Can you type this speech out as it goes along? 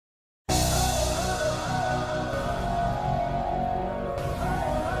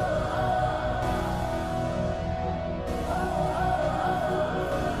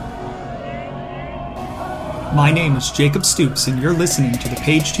My name is Jacob Stoops, and you're listening to the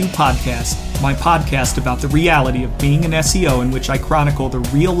Page 2 Podcast, my podcast about the reality of being an SEO, in which I chronicle the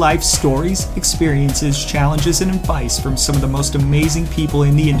real-life stories, experiences, challenges, and advice from some of the most amazing people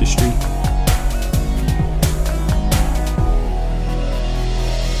in the industry.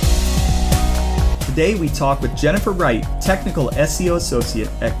 Today we talk with Jennifer Wright, Technical SEO Associate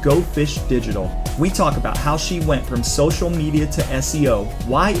at Go Fish Digital. We talk about how she went from social media to SEO,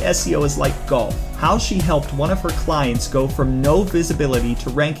 why SEO is like golf, how she helped one of her clients go from no visibility to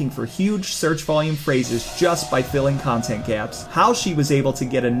ranking for huge search volume phrases just by filling content gaps, how she was able to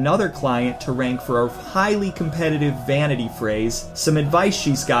get another client to rank for a highly competitive vanity phrase, some advice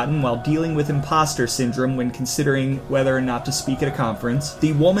she's gotten while dealing with imposter syndrome when considering whether or not to speak at a conference,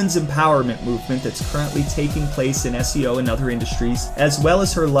 the woman's empowerment movement that's currently taking place in SEO and other industries, as well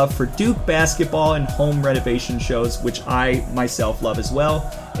as her love for Duke basketball and home renovation shows, which I myself love as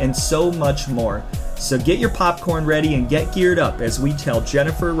well, and so much more. So get your popcorn ready and get geared up as we tell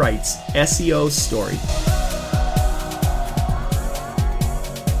Jennifer Wright's SEO story.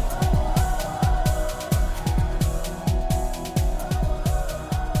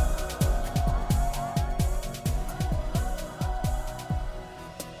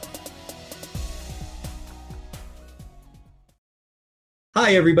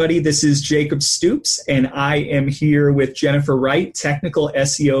 Hi, everybody. This is Jacob Stoops, and I am here with Jennifer Wright, Technical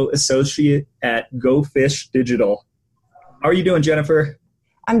SEO Associate at Go Fish Digital. How are you doing, Jennifer?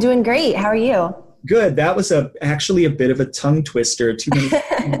 I'm doing great. How are you? Good. That was actually a bit of a tongue twister. Too many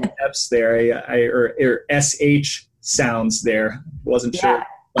steps there, or SH sounds there. Wasn't sure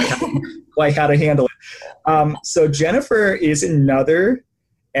quite how to handle it. So Jennifer is another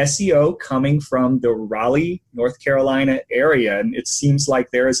SEO coming from the Raleigh, North Carolina area. And it seems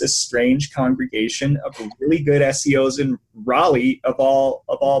like there is a strange congregation of really good SEOs in Raleigh of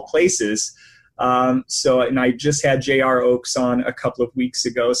all places. And I just had J.R. Oaks on a couple of weeks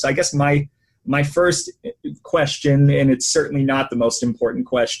ago. So I guess my first question, and it's certainly not the most important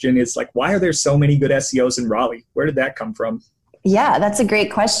question, is like, why are there so many good SEOs in Raleigh? Where did that come from? Yeah, that's a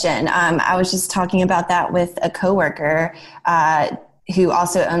great question. I was just talking about that with a coworker, who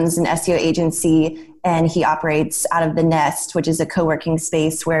also owns an SEO agency, and he operates out of the Nest, which is a co-working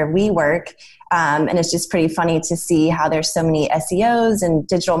space where we work. And it's just pretty funny to see how there's so many SEOs and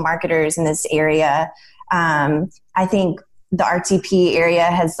digital marketers in this area. I think the RTP area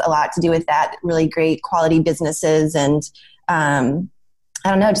has a lot to do with that, really great quality businesses. And I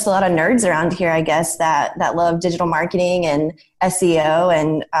don't know, just a lot of nerds around here, I guess, that love digital marketing and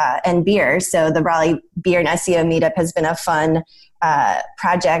SEO and beer. So the Raleigh Beer and SEO Meetup has been a fun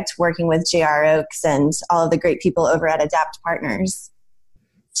project working with J.R. Oaks and all of the great people over at Adapt Partners.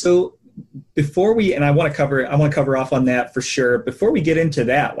 So before I want to cover off on that for sure. Before we get into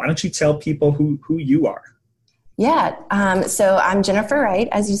that, why don't you tell people who you are? Yeah. So I'm Jennifer Wright,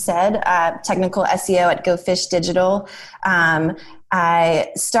 as you said, technical SEO at Go Fish Digital.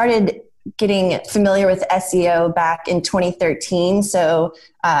 I started getting familiar with SEO back in 2013. So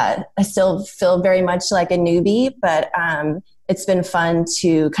I still feel very much like a newbie, but it's been fun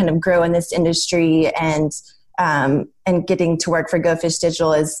to kind of grow in this industry, and getting to work for Go Fish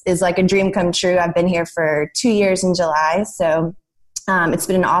Digital is like a dream come true. I've been here for 2 years in July. So it's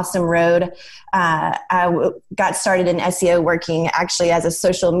been an awesome road. I got started in SEO working actually as a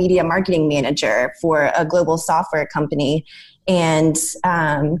social media marketing manager for a global software company. And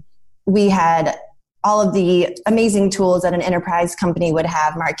we had all of the amazing tools that an enterprise company would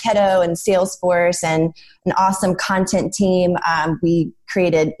have, Marketo and Salesforce, and an awesome content team. We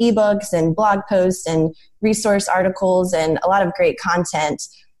created ebooks and blog posts and resource articles and a lot of great content.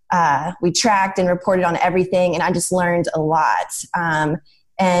 We tracked and reported on everything, and I just learned a lot.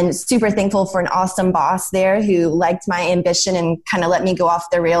 And super thankful for an awesome boss there who liked my ambition and kind of let me go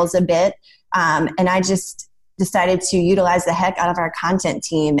off the rails a bit. And I just decided to utilize the heck out of our content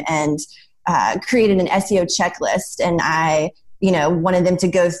team and created an SEO checklist. And I, wanted them to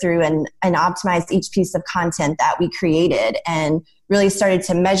go through and optimize each piece of content that we created, and really started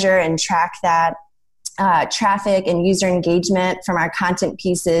to measure and track that traffic and user engagement from our content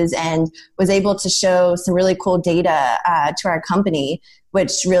pieces, and was able to show some really cool data to our company,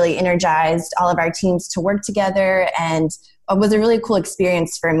 which really energized all of our teams to work together, and was a really cool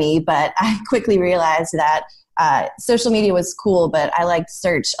experience for me. But I quickly realized that social media was cool, but I liked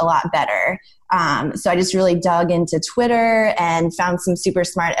search a lot better. So I just really dug into Twitter and found some super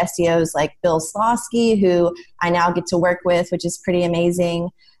smart SEOs like Bill Slawski, who I now get to work with, which is pretty amazing.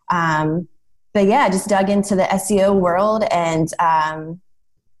 But yeah, just dug into the SEO world and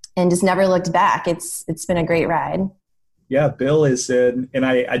just never looked back. It's been a great ride. Yeah, Bill is, and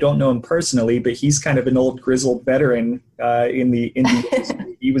I don't know him personally, but he's kind of an old grizzled veteran in the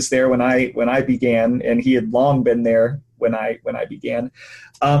industry. He was there when I began, and he had long been there when I began.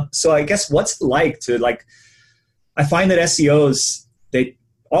 So I guess what's it like to like? I find that SEOs, they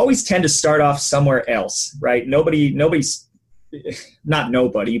always tend to start off somewhere else, right? Nobody's not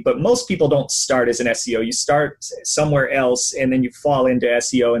nobody, but most people don't start as an SEO. You start somewhere else and then you fall into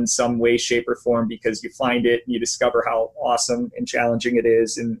SEO in some way, shape, or form because you find it and you discover how awesome and challenging it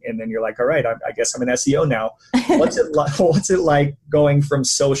is. And then you're like, all right, I guess I'm an SEO now. What's it like going from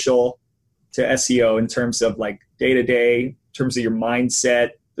social to SEO in terms of like day-to-day, in terms of your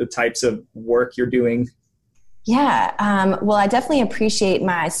mindset, the types of work you're doing? Yeah, well, I definitely appreciate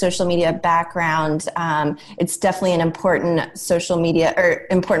my social media background. It's definitely an important social media or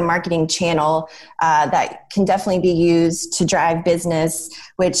important marketing channel that can definitely be used to drive business,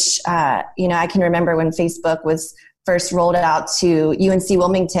 which, I can remember when Facebook was first rolled out to UNC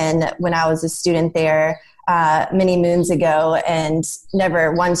Wilmington when I was a student there many moons ago, and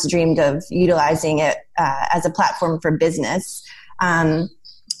never once dreamed of utilizing it as a platform for business.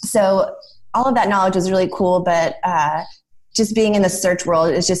 So all of that knowledge was really cool, but just being in the search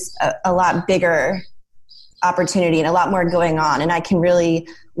world is just a lot bigger opportunity and a lot more going on. And I can really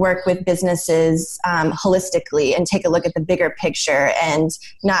work with businesses holistically and take a look at the bigger picture and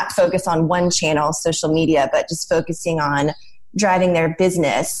not focus on one channel, social media, but just focusing on driving their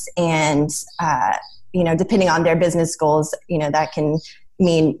business. And, depending on their business goals, that can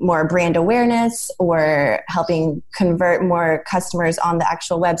mean more brand awareness or helping convert more customers on the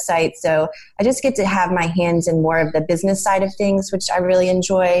actual website. So I just get to have my hands in more of the business side of things, which I really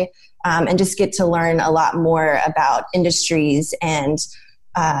enjoy, and just get to learn a lot more about industries and,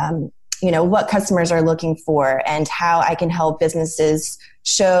 what customers are looking for and how I can help businesses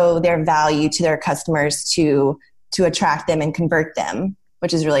show their value to their customers to attract them and convert them,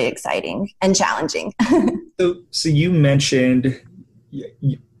 which is really exciting and challenging. So you mentioned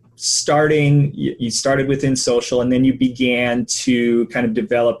you started within social, and then you began to kind of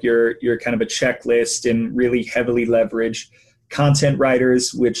develop your kind of a checklist and really heavily leverage content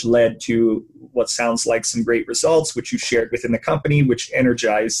writers, which led to what sounds like some great results, which you shared within the company, which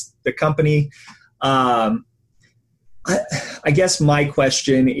energized the company. I guess my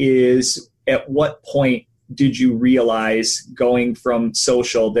question is, at what point did you realize going from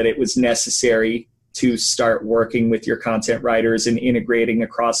social that it was necessary to start working with your content writers and integrating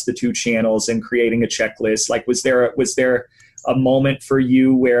across the two channels and creating a checklist? Like, was there a moment for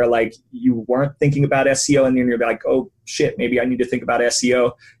you where like you weren't thinking about SEO and then you're like, oh shit, maybe I need to think about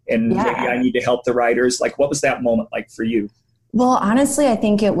SEO and maybe I need to help the writers? Like, what was that moment like for you? Well, honestly, I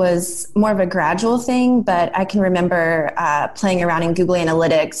think it was more of a gradual thing, but I can remember playing around in Google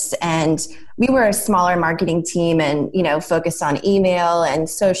Analytics, and we were a smaller marketing team and, focused on email and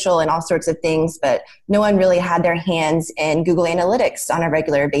social and all sorts of things, but no one really had their hands in Google Analytics on a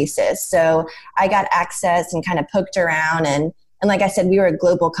regular basis. So I got access and kind of poked around, and like I said, we were a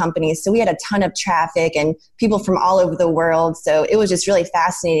global company, so we had a ton of traffic and people from all over the world. So it was just really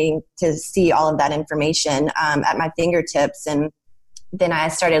fascinating to see all of that information at my fingertips. And then I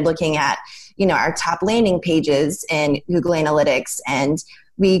started looking at, our top landing pages in Google Analytics, and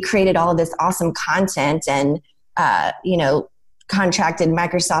we created all of this awesome content and, contracted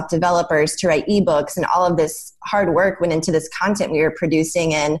Microsoft developers to write ebooks, and all of this hard work went into this content we were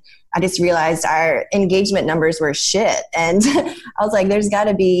producing. And I just realized our engagement numbers were shit. And I was like, there's got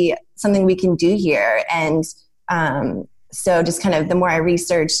to be something we can do here. And so just kind of the more I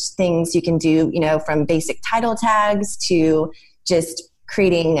researched things you can do, from basic title tags to just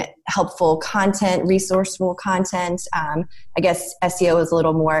creating helpful content, resourceful content. I guess SEO was a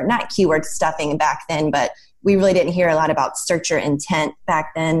little more, not keyword stuffing back then, but we really didn't hear a lot about searcher intent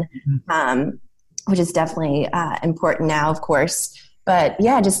back then, which is definitely important now, of course. But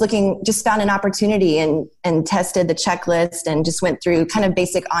yeah, just found an opportunity and tested the checklist and just went through kind of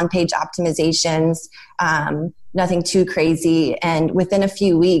basic on-page optimizations, nothing too crazy. And within a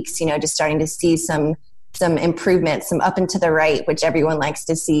few weeks, just starting to see some improvements, some up and to the right, which everyone likes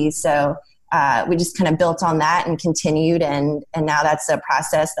to see. So we just kind of built on that and continued. And now that's a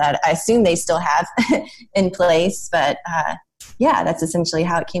process that I assume they still have in place. But that's essentially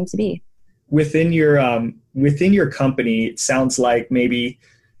how it came to be. Within your company, it sounds like maybe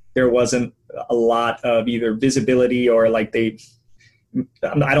there wasn't a lot of either visibility or like I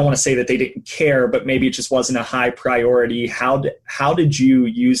don't want to say that they didn't care, but maybe it just wasn't a high priority. How did you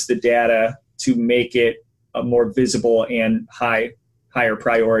use the data to make it a more visible and higher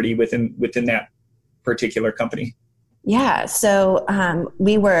priority within that particular company? Yeah. So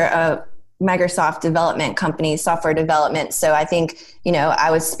we were Microsoft development company, software development. So I think,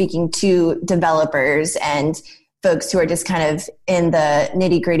 I was speaking to developers and folks who are just kind of in the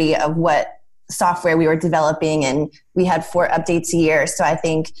nitty gritty of what software we were developing, and we had 4 updates a year. So I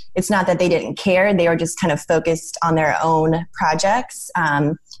think it's not that they didn't care. They were just kind of focused on their own projects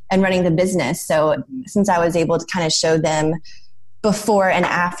and running the business. So since I was able to kind of show them before and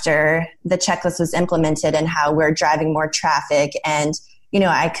after the checklist was implemented and how we're driving more traffic, and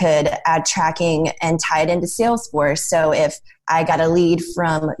I could add tracking and tie it into Salesforce. So if I got a lead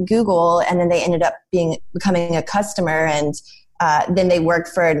from Google and then they ended up becoming a customer, and then they worked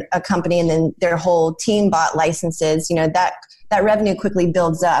for a company and then their whole team bought licenses, that revenue quickly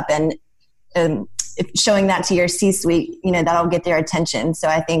builds up, and if showing that to your C-suite, that'll get their attention. So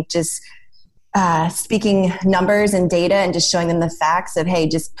I think just speaking numbers and data and just showing them the facts of, hey,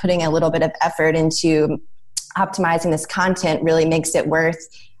 just putting a little bit of effort into optimizing this content really makes it worth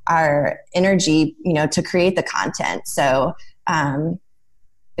our energy, to create the content. So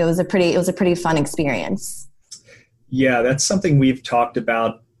it was a pretty fun experience. Yeah, that's something we've talked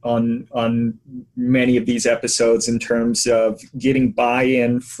about on many of these episodes in terms of getting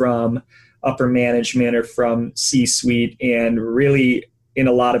buy-in from upper management or from C-suite, and really in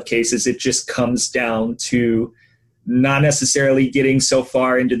a lot of cases it just comes down to not necessarily getting so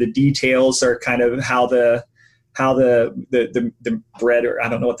far into the details or kind of how the bread, or I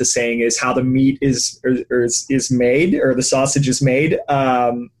don't know what the saying is, how the meat is made, or the sausage is made,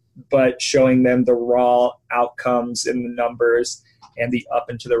 but showing them the raw outcomes and the numbers and the up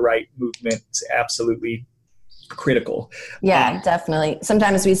and to the right movement is absolutely critical. Yeah, definitely.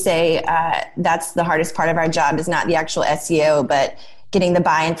 Sometimes we say that's the hardest part of our job is not the actual SEO, but getting the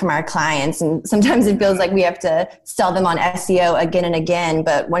buy-in from our clients. And sometimes it feels like we have to sell them on SEO again and again.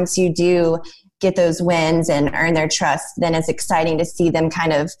 But once you do get those wins and earn their trust, then it's exciting to see them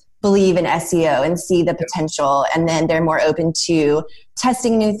kind of believe in SEO and see the potential. And then they're more open to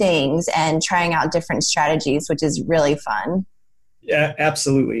testing new things and trying out different strategies, which is really fun. Yeah,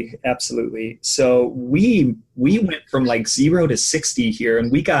 absolutely. Absolutely. So we went from like 0 to 60 here,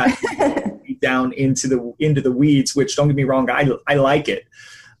 and we got down into the weeds, which, don't get me wrong, I like it.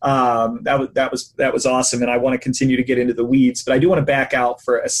 That was awesome. And I want to continue to get into the weeds, but I do want to back out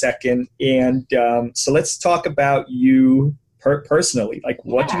for a second. And so let's talk about you personally. Like,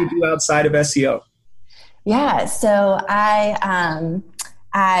 what do you do outside of SEO? Yeah. So I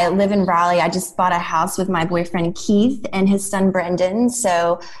live in Raleigh. I just bought a house with my boyfriend, Keith, and his son, Brendan.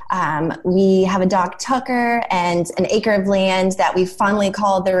 So we have a dog, Tucker, and an acre of land that we fondly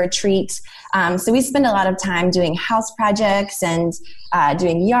call the retreat. So we spend a lot of time doing house projects and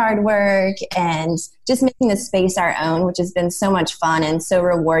doing yard work and just making the space our own, which has been so much fun and so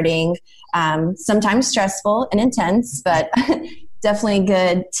rewarding, sometimes stressful and intense, but definitely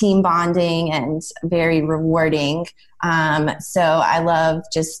good team bonding and very rewarding. So I love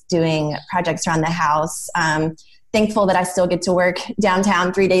just doing projects around the house. Thankful that I still get to work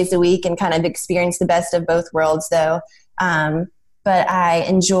downtown 3 days a week and kind of experience the best of both worlds, though. But I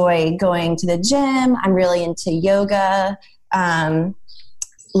enjoy going to the gym. I'm really into yoga.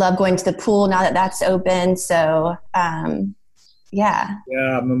 Love going to the pool now that that's open. So, yeah.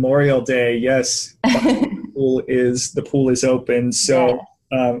 Yeah, Memorial Day, yes. The pool is open. So,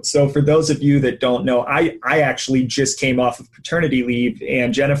 so for those of you that don't know, I actually just came off of paternity leave,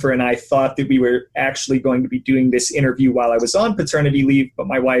 and Jennifer and I thought that we were actually going to be doing this interview while I was on paternity leave, but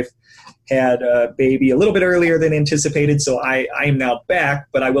my wife had a baby a little bit earlier than anticipated. So I am now back,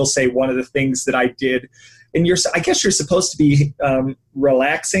 but I will say one of the things that I did, and I guess you're supposed to be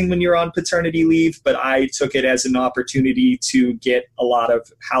relaxing when you're on paternity leave, but I took it as an opportunity to get a lot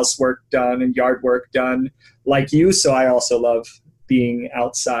of housework done and yard work done like you. So I also love being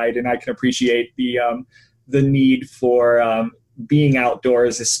outside, and I can appreciate the need for being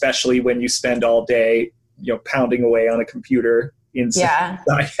outdoors, especially when you spend all day, pounding away on a computer inside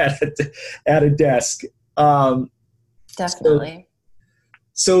at a desk. Definitely.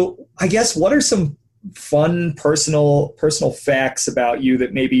 So I guess, what are some fun personal facts about you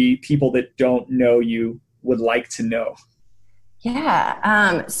that maybe people that don't know you would like to know?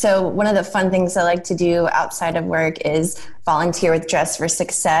 Yeah. So one of the fun things I like to do outside of work is volunteer with Dress for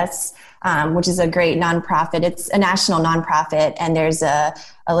Success, which is a great nonprofit. It's a national nonprofit, and there's a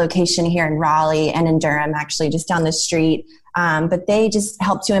location here in Raleigh and in Durham, actually just down the street. But they just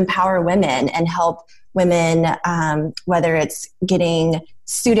help to empower women and help women, whether it's getting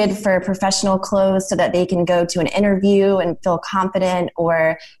suited for professional clothes so that they can go to an interview and feel confident,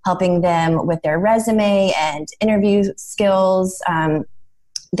 or helping them with their resume and interview skills.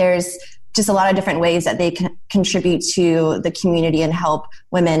 There's just a lot of different ways that they can contribute to the community and help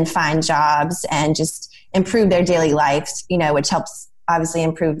women find jobs and just improve their daily lives, which helps obviously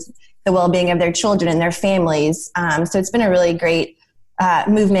improve the well-being of their children and their families. So it's been a really great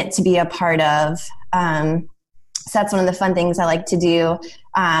movement to be a part of. So that's one of the fun things I like to do.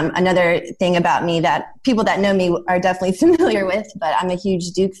 Another thing about me that people that know me are definitely familiar with, but I'm a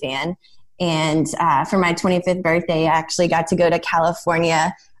huge Duke fan. And for my 25th birthday, I actually got to go to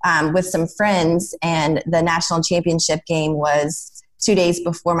California with some friends, and the national championship game was 2 days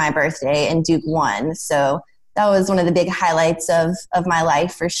before my birthday, and Duke won. So that was one of the big highlights of my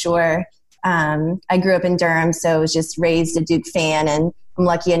life for sure. I grew up in Durham, so I was just raised a Duke fan, and I'm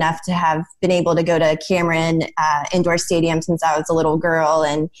lucky enough to have been able to go to Cameron Indoor Stadium since I was a little girl,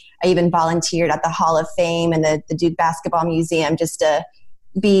 and I even volunteered at the Hall of Fame and the Duke Basketball Museum just to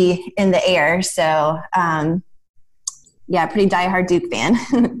be in the air. So, pretty diehard Duke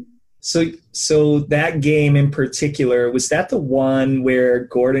fan. So that game in particular, was that the one where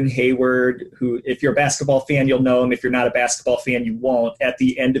Gordon Hayward, who, if you're a basketball fan, you'll know him. If you're not a basketball fan, you won't. At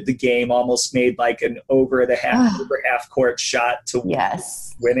the end of the game, almost made like an over half court shot to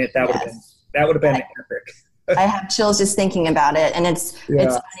win it. That would have been epic. I have chills just thinking about it, and it's funny.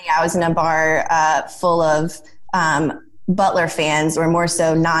 I was in a bar full of Butler fans, or more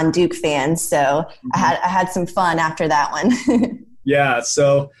so non-Duke fans. So I had some fun after that one. Yeah.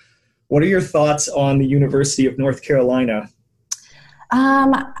 So, what are your thoughts on the University of North Carolina?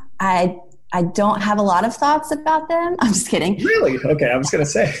 I don't have a lot of thoughts about them. I'm just kidding. Really? Okay, I was going to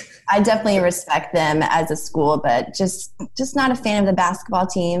say. I definitely respect them as a school, but just not a fan of the basketball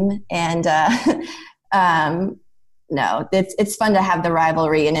team. And no, it's fun to have the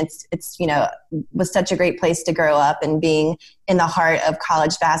rivalry, and it's was such a great place to grow up and being in the heart of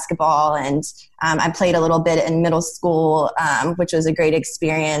college basketball. And I played a little bit in middle school, which was a great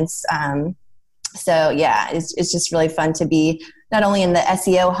experience. So yeah, it's just really fun to be not only in the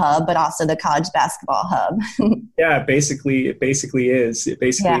SEO hub, but also the college basketball hub. Yeah, it basically is. It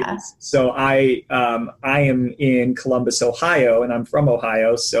basically is. So I am in Columbus, Ohio, and I'm from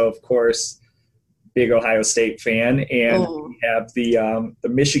Ohio. So of course, big Ohio State fan, and we have the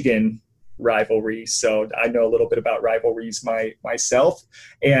Michigan rivalry. So I know a little bit about rivalries myself.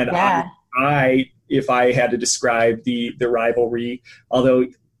 And if I had to describe the rivalry, although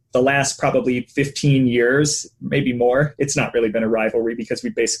the last probably 15 years, maybe more, it's not really been a rivalry because we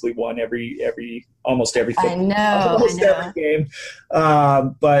basically won almost everything. I know. Every game.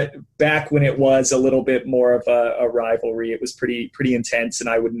 But back when it was a little bit more of a rivalry, it was pretty intense, and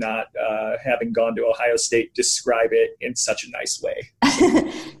I would not, having gone to Ohio State, describe it in such a nice way.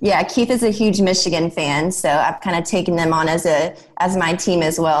 Yeah, Keith is a huge Michigan fan, so I've kind of taken them on as my team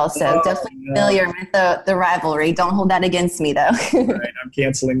as well. So definitely familiar with the rivalry. Don't hold that against me, though. All right, I'm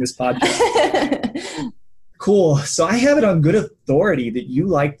canceling this podcast. Cool. So I have it on good authority that you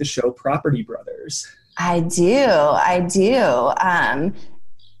like the show Property Brothers. I do.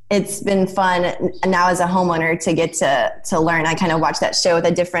 It's been fun now as a homeowner to get to learn. I kind of watch that show with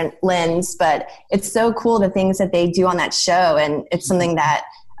a different lens, but it's so cool the things that they do on that show. And it's something that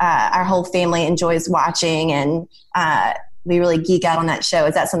our whole family enjoys watching, and we really geek out on that show.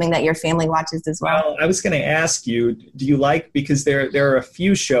 Is that something that your family watches as well? Well, I was going to ask you, do you like, because there are a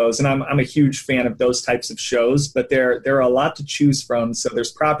few shows, and I'm a huge fan of those types of shows, but there are a lot to choose from. So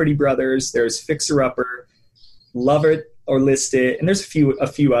there's Property Brothers, there's Fixer Upper, Love It or List It, and there's a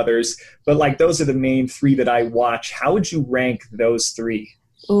few others, but like those are the main three that I watch. How would you rank those three?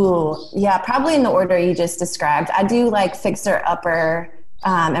 Ooh, yeah, probably in the order you just described. I do like Fixer Upper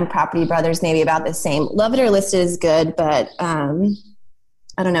and Property Brothers, maybe about the same. Love It or List It is good, but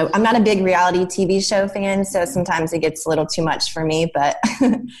I don't know. I'm not a big reality TV show fan, so sometimes it gets a little too much for me, but,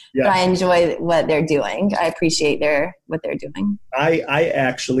 but I enjoy what they're doing. I appreciate what they're doing. I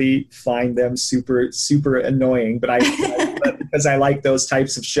actually find them super, super annoying, but but because I like those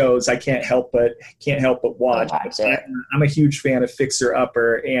types of shows, I can't help but watch. I'm a huge fan of Fixer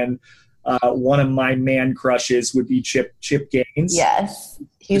Upper, and one of my man crushes would be Chip Gaines. Yes,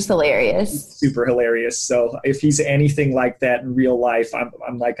 he's hilarious. Super hilarious. So if he's anything like that in real life,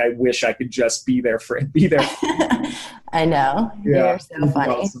 I'm like, I wish I could just be there for him. I know. You're so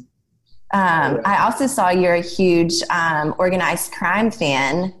funny. Awesome. I also saw you're a huge organized crime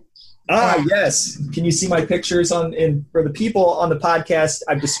fan. Yes. Can you see my pictures for the people on the podcast?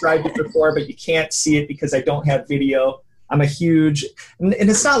 I've described it before, but you can't see it because I don't have video. I'm a huge, and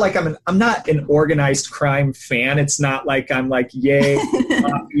it's not like I'm not an organized crime fan. It's not like I'm like, yay,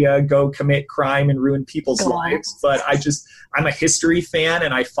 mafia, go commit crime and ruin people's lives. But I'm a history fan,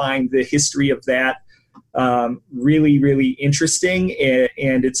 and I find the history of that really, really interesting.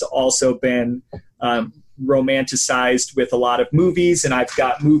 And it's also been romanticized with a lot of movies. And I've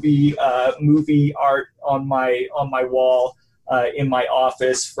got movie art on my wall in my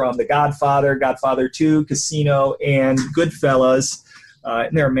office from The Godfather, Godfather 2, Casino, and Goodfellas.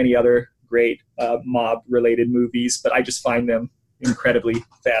 And there are many other great mob-related movies, but I just find them incredibly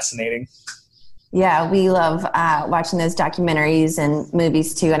fascinating. Yeah, we love watching those documentaries and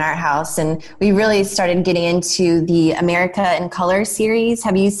movies too in our house. And we really started getting into the America in Color series.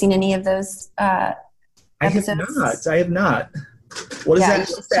 Have you seen any of those episodes? I have not. What is that?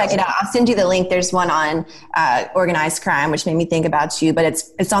 Just check it out. I'll send you the link. There's one on organized crime, which made me think about you, but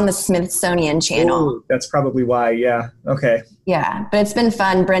it's on the Smithsonian channel. Ooh, that's probably why. Yeah. Okay. Yeah, but it's been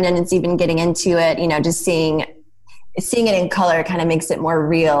fun. Brendan is even getting into it, just seeing it in color kind of makes it more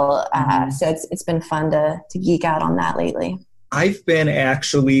real. So it's been fun to geek out on that lately. I've been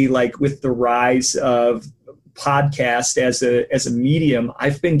actually, like, with the rise of podcast as a medium,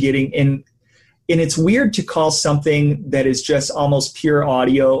 I've been getting in. And it's weird to call something that is just almost pure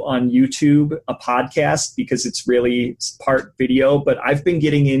audio on YouTube a podcast, because it's really part video. But I've been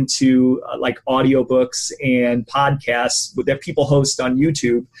getting into like audiobooks and podcasts that people host on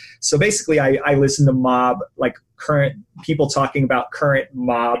YouTube. So basically I listen to mob, like current people talking about current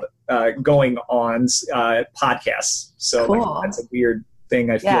mob going on podcasts. So cool. Like, that's a weird thing.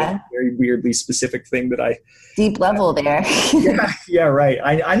 I feel like a very weirdly specific thing that I deep level there. yeah, right.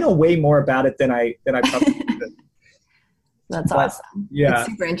 I know way more about it than I probably did. That's awesome. Yeah, it's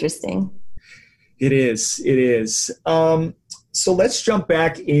super interesting. It is. So let's jump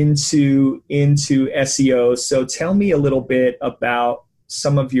back into SEO. So tell me a little bit about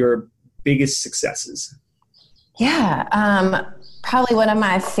some of your biggest successes. Yeah, probably one of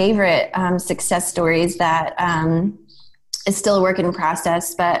my favorite success stories that is still a work in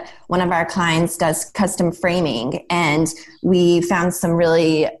process, but one of our clients does custom framing, and we found some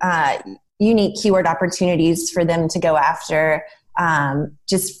really unique keyword opportunities for them to go after,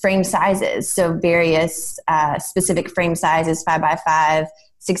 just frame sizes. So various specific frame sizes, 5x5,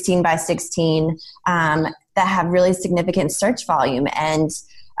 16x16, that have really significant search volume, and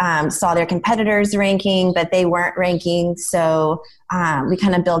saw their competitors ranking, but they weren't ranking. So we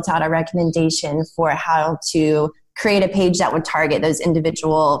kind of built out a recommendation for how to create a page that would target those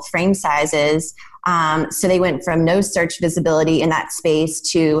individual frame sizes. So they went from no search visibility in that space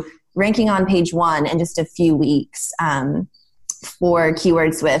to ranking on page 1 in just a few weeks for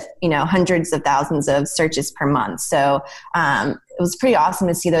keywords with, hundreds of thousands of searches per month. So it was pretty awesome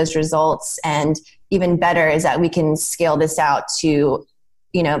to see those results. And even better is that we can scale this out to,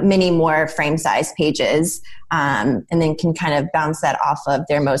 many more frame size pages, and then can kind of bounce that off of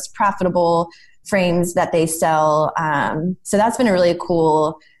their most profitable frames that they sell. So that's been a really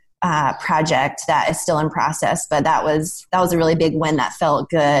cool project that is still in process, but that was a really big win that felt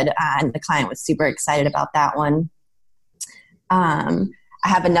good, and the client was super excited about that one. I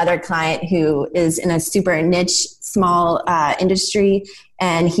have another client who is in a super niche, small industry,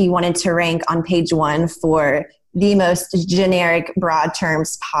 and he wanted to rank on page 1 for the most generic, broad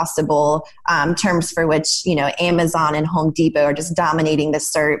terms possible, terms for which, Amazon and Home Depot are just dominating the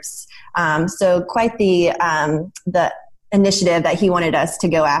SERPs. So quite the initiative that he wanted us to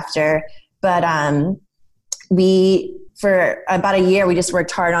go after. But for about a year, we just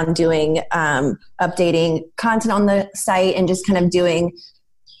worked hard on doing, updating content on the site and just kind of doing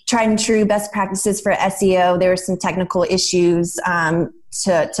tried and true best practices for SEO. There were some technical issues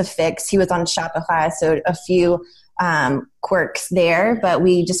to fix. He was on Shopify, so a few quirks there, but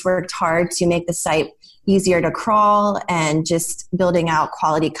we just worked hard to make the site easier to crawl and just building out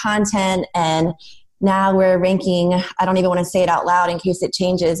quality content. And now we're ranking, I don't even want to say it out loud in case it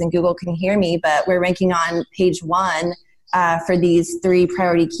changes and Google can hear me, but we're ranking on page 1 for these 3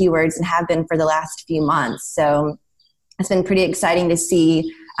 priority keywords and have been for the last few months. So it's been pretty exciting to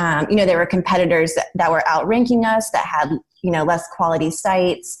see. There were competitors that were outranking us that had, less quality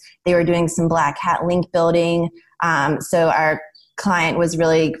sites. They were doing some black hat link building. So our client was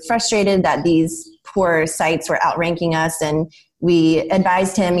really frustrated that these poor sites were outranking us, and we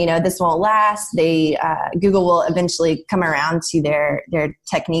advised him, this won't last. Google will eventually come around to their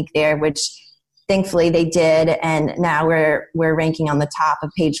technique there, which thankfully they did, and now we're ranking on the top of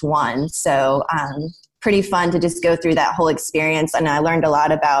page 1. So pretty fun to just go through that whole experience, and I learned a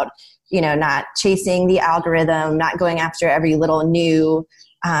lot about not chasing the algorithm, not going after every little new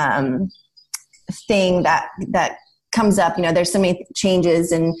thing that comes up. There's so many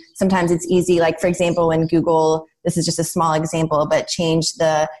changes, and sometimes it's easy. Like, for example, when Google, this is just a small example, but changed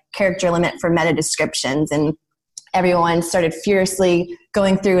the character limit for meta descriptions. And everyone started furiously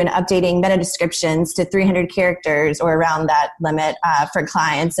going through and updating meta descriptions to 300 characters or around that limit for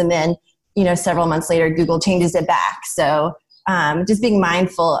clients. And then, several months later, Google changes it back. So just being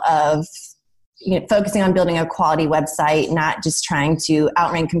mindful of focusing on building a quality website, not just trying to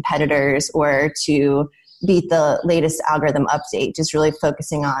outrank competitors or to beat the latest algorithm update, just really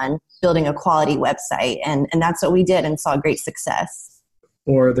focusing on building a quality website. And that's what we did and saw great success.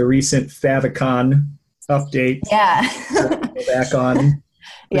 Or the recent favicon update. Yeah. Back on.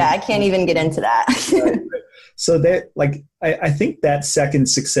 Yeah, I can't even get into that. Right. So that, I think that second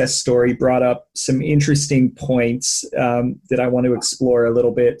success story brought up some interesting points that I want to explore a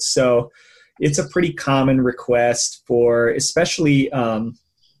little bit. So it's a pretty common request for especially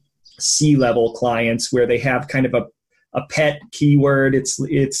C-level clients where they have kind of a pet keyword.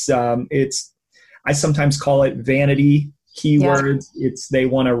 It's I sometimes call it vanity keywords. Yeah. They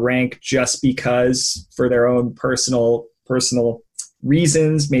want to rank just because for their own personal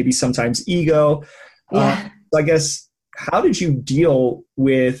reasons, maybe sometimes ego. Yeah. So I guess, how did you deal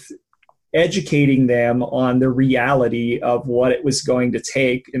with educating them on the reality of what it was going to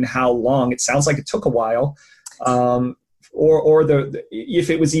take and how long? It sounds like it took a while. Or if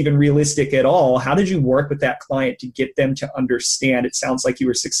it was even realistic at all, how did you work with that client to get them to understand? It sounds like you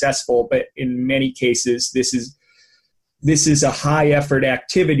were successful, but in many cases, this is a high effort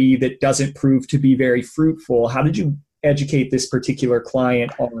activity that doesn't prove to be very fruitful. How did you educate this particular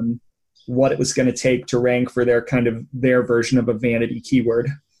client on what it was going to take to rank for their version of a vanity keyword?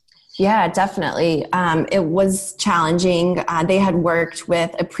 Yeah, definitely. It was challenging. They had worked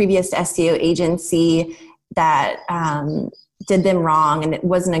with a previous SEO agency that did them wrong, and it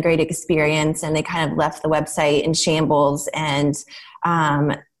wasn't a great experience, and they kind of left the website in shambles, and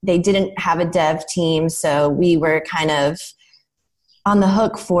they didn't have a dev team, so we were kind of on the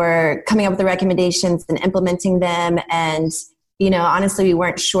hook for coming up with the recommendations and implementing them. And honestly, we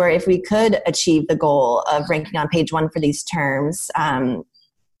weren't sure if we could achieve the goal of ranking on page 1 for these terms.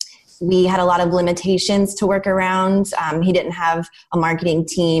 We had a lot of limitations to work around. He didn't have a marketing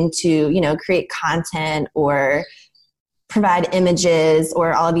team to, create content or provide images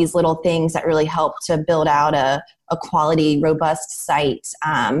or all of these little things that really help to build out a quality, robust site.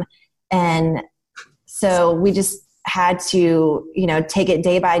 And so we just had to, take it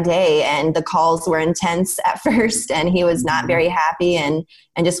day by day, and the calls were intense at first, and he was not very happy and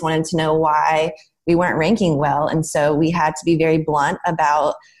just wanted to know why we weren't ranking well. And so we had to be very blunt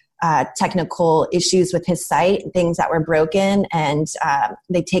about technical issues with his site, things that were broken, and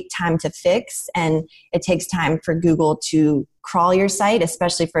they take time to fix, and it takes time for Google to crawl your site,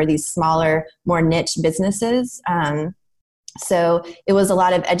 especially for these smaller, more niche businesses. So it was a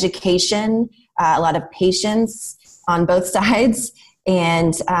lot of education, a lot of patience on both sides,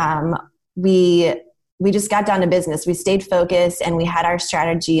 and we just got down to business. We stayed focused, and we had our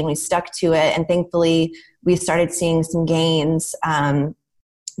strategy, and we stuck to it, and thankfully we started seeing some gains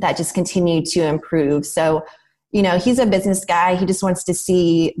that just continued to improve. So, he's a business guy. He just wants to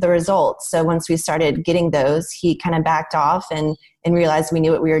see the results. So once we started getting those, he kind of backed off and realized we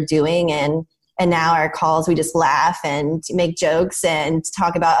knew what we were doing. And now our calls, we just laugh and make jokes and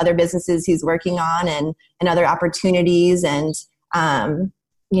talk about other businesses he's working on and other opportunities. And,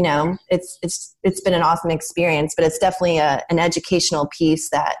 it's been an awesome experience, but it's definitely an educational piece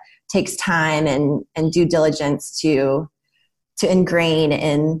that takes time and due diligence to ingrain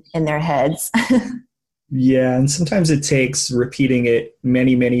in their heads. Yeah, and sometimes it takes repeating it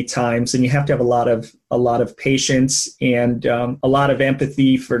many, many times, and you have to have a lot of patience and a lot of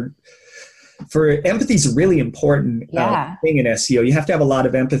empathy for empathy is a really important thing in SEO. You have to have a lot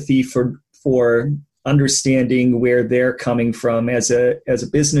of empathy for understanding where they're coming from as a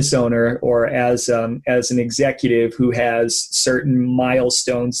business owner or as an executive who has certain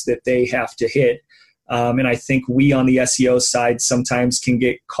milestones that they have to hit. And I think we on the SEO side sometimes can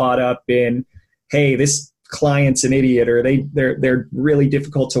get caught up in, hey, this client's an idiot, or they're really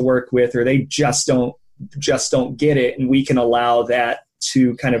difficult to work with, or they just don't get it, and we can allow that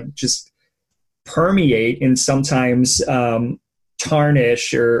to kind of just permeate and sometimes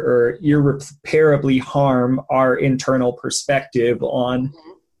tarnish or irreparably harm our internal perspective on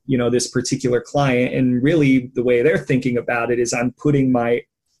this particular client. And really, the way they're thinking about it is, I'm putting my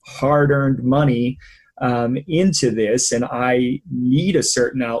hard-earned money into this, and I need a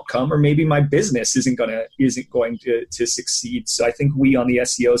certain outcome, or maybe my business isn't going to succeed. So I think we on the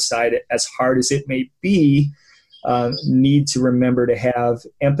SEO side, as hard as it may be, need to remember to have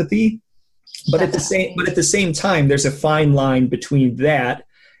empathy. But at the same time, there's a fine line between that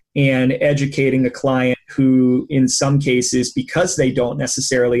and educating a client who, in some cases, because they don't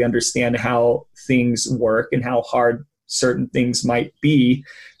necessarily understand how things work and how hard certain things might be,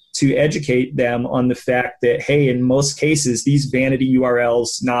 to educate them on the fact that, hey, in most cases, these vanity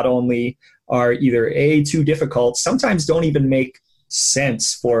URLs not only are either too difficult, sometimes don't even make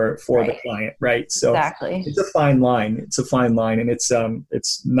sense for the client, right? So exactly. It's a fine line. And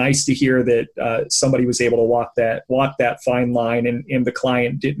it's nice to hear that somebody was able to walk that fine line, and the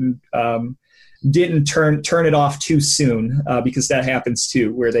client didn't turn it off too soon, because that happens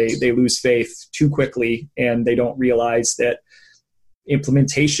too, where they lose faith too quickly and they don't realize that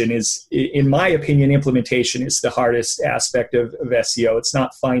implementation is, in my opinion, is the hardest aspect of SEO. It's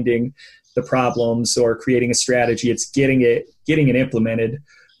not finding the problems or creating a strategy. It's getting it implemented.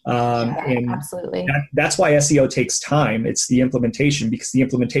 And absolutely. That's why SEO takes time. It's the implementation, because the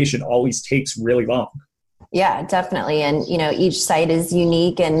implementation always takes really long. Yeah, definitely. And, each site is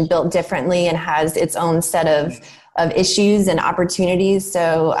unique and built differently and has its own set of issues and opportunities.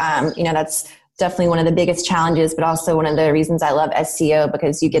 So, that's definitely one of the biggest challenges, but also one of the reasons I love SEO,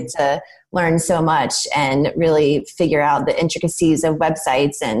 because you get to learn so much and really figure out the intricacies of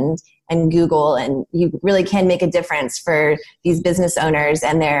websites and Google, and you really can make a difference for these business owners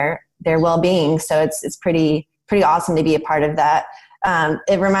and their well-being. So it's pretty awesome to be a part of that.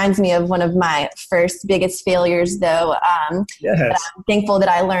 It reminds me of one of my first biggest failures, though. Yes. I'm thankful that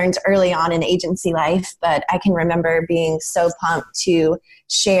I learned early on in agency life, but I can remember being so pumped to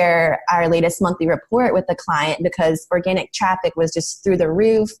share our latest monthly report with the client because organic traffic was just through the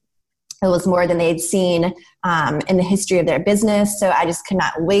roof. It was more than they'd seen in the history of their business. So I just could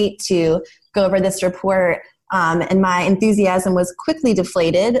not wait to go over this report. And my enthusiasm was quickly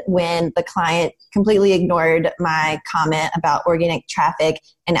deflated when the client completely ignored my comment about organic traffic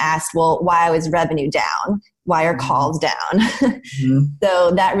and asked, well, why was revenue down? Why are calls down? Mm-hmm.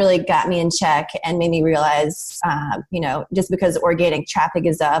 So that really got me in check and made me realize, just because organic traffic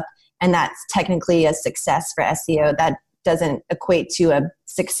is up and that's technically a success for SEO, that doesn't equate to a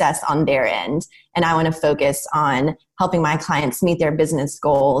success on their end. And I want to focus on helping my clients meet their business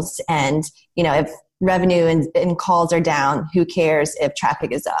goals. And, if revenue and calls are down, who cares if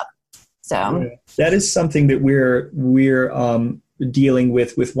traffic is up? So that is something that we're dealing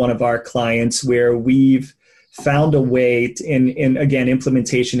with one of our clients, where we've found a way to, and again,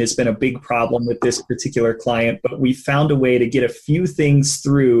 implementation has been a big problem with this particular client, but we found a way to get a few things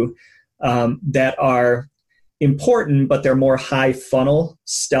through that are important, but they're more high funnel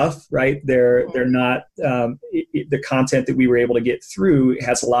stuff, right? They're not, the content that we were able to get through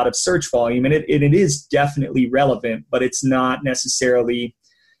has a lot of search volume, and it is definitely relevant, but it's not necessarily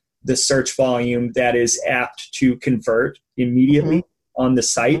the search volume that is apt to convert immediately on the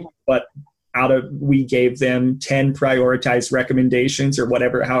site. But we gave them 10 prioritized recommendations or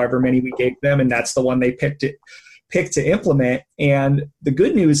however many we gave them, and that's the one they picked to implement. And the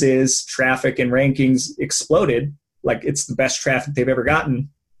good news is traffic and rankings exploded. Like, it's the best traffic they've ever gotten.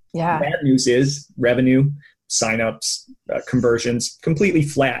 Yeah. The bad news is revenue, signups, conversions completely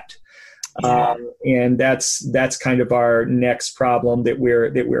flat. Yeah. And that's kind of our next problem that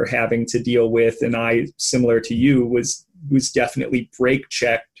we're having to deal with. And I, similar to you, was definitely brake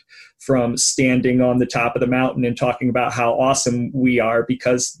checked from standing on the top of the mountain and talking about how awesome we are,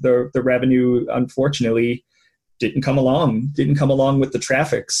 because the revenue, unfortunately, didn't come along with the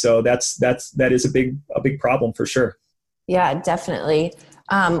traffic. So that is a big problem for sure. Yeah, definitely.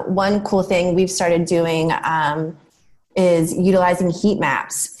 One cool thing we've started doing is utilizing heat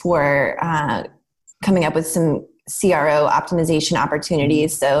maps for coming up with some CRO optimization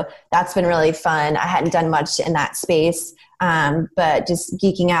opportunities. So that's been really fun. I hadn't done much in that space, but just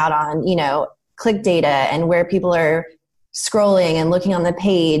geeking out on, click data and where people are scrolling and looking on the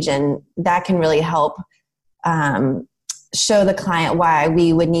page. And that can really help show the client why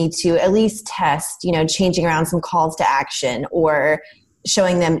we would need to at least test, changing around some calls to action, or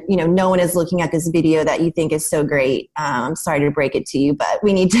showing them, no one is looking at this video that you think is so great. I'm sorry to break it to you, but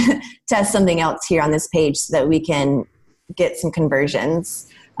we need to test something else here on this page so that we can get some conversions.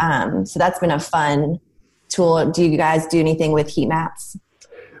 So that's been a fun tool. Do you guys do anything with heat maps?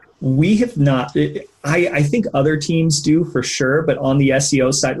 We have not. I think other teams do for sure, but on the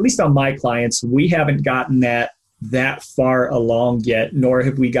SEO side, at least on my clients, we haven't gotten that far along yet, nor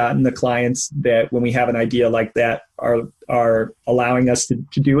have we gotten the clients that, when we have an idea like that, are allowing us to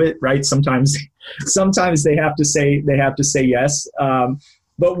do it, right? Sometimes they have to say yes.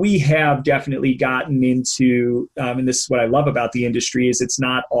 But we have definitely gotten into, and this is what I love about the industry, is it's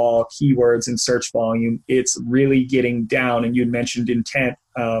not all keywords and search volume. It's really getting down. And you mentioned intent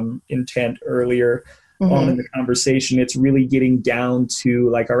earlier. on in the conversation. It's really getting down to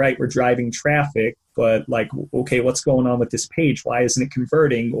like, all right, we're driving traffic, but like, okay, what's going on with this page? Why isn't it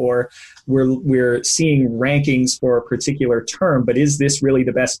converting? Or we're seeing rankings for a particular term, but is this really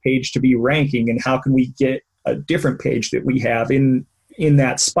the best page to be ranking? And how can we get a different page that we have in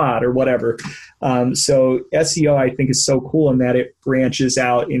that spot or whatever? So SEO, I think, is so cool in that it branches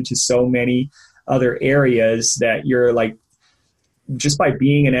out into so many other areas that you're like, just by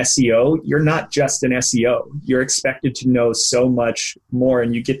being an SEO, you're not just an SEO. You're expected to know so much more,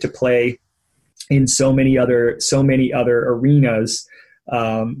 and you get to play in so many other arenas,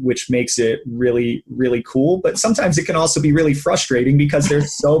 which makes it really, really cool. But sometimes it can also be really frustrating because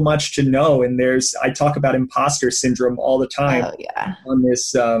there's so much to know. And I talk about imposter syndrome all the time on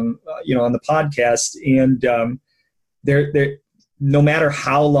this, on the podcast. And there, no matter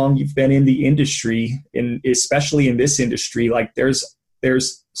how long you've been in the industry, and especially in this industry, like there's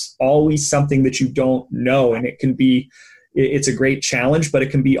always something that you don't know, and it's a great challenge, but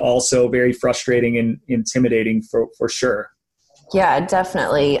it can be also very frustrating and intimidating for sure. Yeah,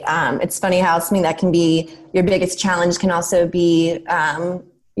 definitely. It's funny how something that can be your biggest challenge can also be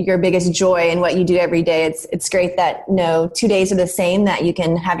your biggest joy in what you do every day. It's great that 2 days are the same, that you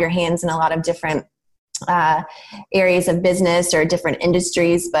can have your hands in a lot of different areas of business or different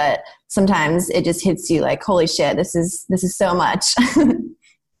industries, but sometimes it just hits you like, holy shit, this is so much.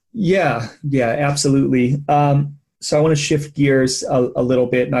 Yeah, absolutely. So I want to shift gears a little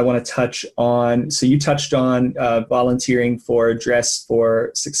bit, and I want to touch on, so you touched on volunteering for Dress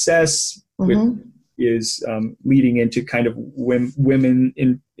for Success, which is leading into kind of women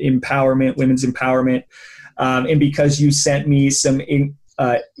empowerment, women's empowerment. And because you sent me some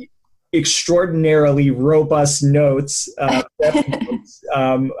extraordinarily robust notes, I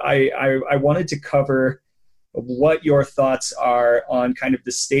wanted to cover what your thoughts are on kind of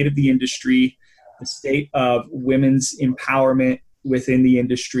the state of the industry, the state of women's empowerment within the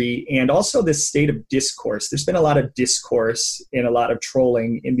industry, and also the state of discourse. There's been a lot of discourse and a lot of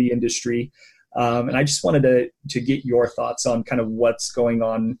trolling in the industry. And I just wanted to get your thoughts on kind of what's going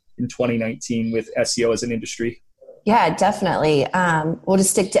on in 2019 with SEO as an industry. Yeah, definitely. We'll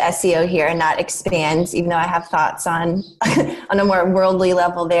just stick to SEO here and not expand, even though I have thoughts on on a more worldly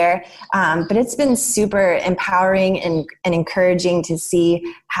level there. But it's been super empowering and encouraging to see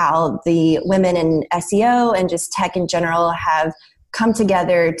how the women in SEO and just tech in general have come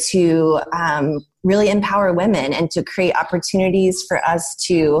together to really empower women and to create opportunities for us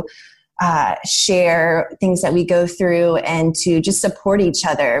to share things that we go through and to just support each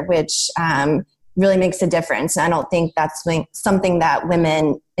other, which really makes a difference. And I don't think that's something that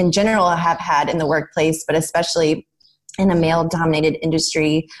women in general have had in the workplace, but especially in a male-dominated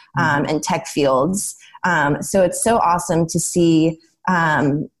industry and tech fields. So it's so awesome to see.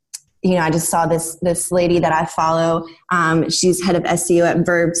 I just saw this lady that I follow. She's head of SEO at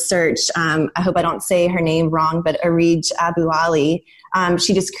Verb Search. I hope I don't say her name wrong, but Arij Abu Ali.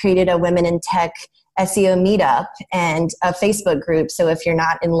 She just created a Women in Tech SEO meetup and a Facebook group. So if you're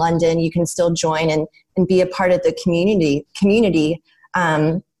not in London, you can still join and be a part of the community.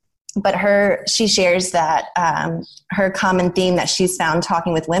 But she shares that her common theme that she's found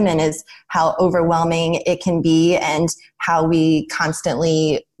talking with women is how overwhelming it can be and how we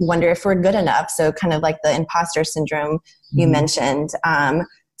constantly wonder if we're good enough. So kind of like the imposter syndrome you mentioned.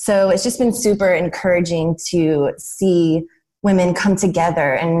 So it's just been super encouraging to see women come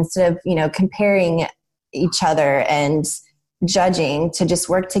together, and instead of, comparing each other and judging, to just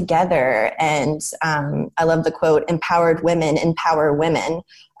work together. And I love the quote, "Empowered women empower women."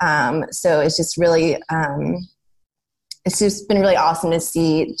 So it's just really, it's just been really awesome to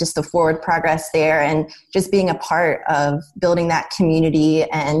see just the forward progress there and just being a part of building that community.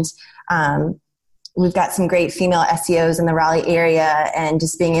 And we've got some great female SEOs in the Raleigh area, and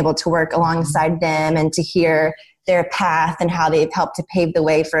just being able to work alongside them and to hear their path and how they've helped to pave the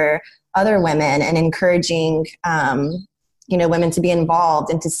way for other women, and encouraging, women to be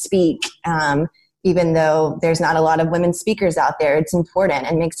involved and to speak. Even though there's not a lot of women speakers out there, it's important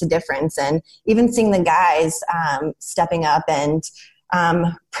and makes a difference. And even seeing the guys stepping up and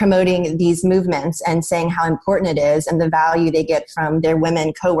promoting these movements and saying how important it is and the value they get from their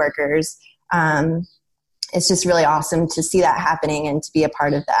women coworkers. It's just really awesome to see that happening and to be a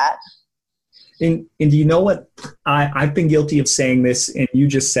part of that. And you know what? I've been guilty of saying this, and you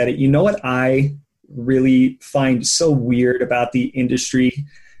just said it. You know what I really find so weird about the industry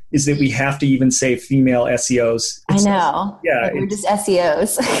is that we have to even say female SEOs. I know. Yeah. We're just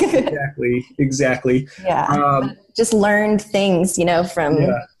SEOs. Exactly. Yeah. Just learned things, from,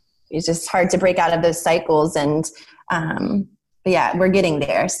 it's just hard to break out of those cycles. And but yeah, we're getting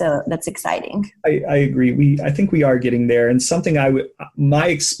there. So that's exciting. I agree. I think we are getting there. And something my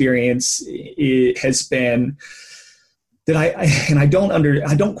experience has been that I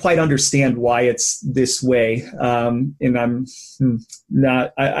don't quite understand why it's this way. And I'm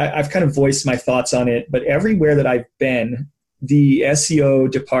not, I've kind of voiced my thoughts on it, but everywhere that I've been, the SEO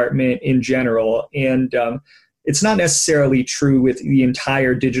department in general, and it's not necessarily true with the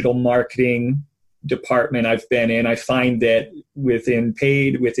entire digital marketing department I've been in. I find that within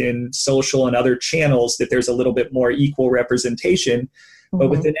paid, within social and other channels, that there's a little bit more equal representation. Mm-hmm. But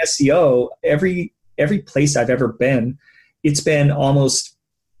within SEO, every place I've ever been, it's been almost,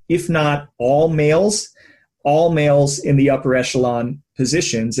 if not all males in the upper echelon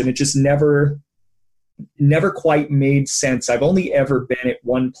positions. And it just never quite made sense. I've only ever been at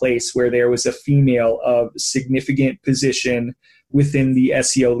one place where there was a female of significant position within the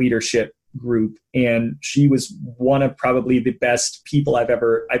SEO leadership group, and she was one of probably the best people I've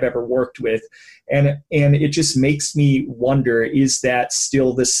ever worked with, and it just makes me wonder, is that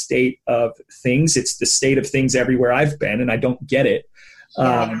still the state of things? It's the state of things everywhere I've been, and I don't get it.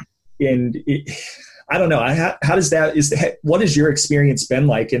 I don't know. How does that, what has your experience been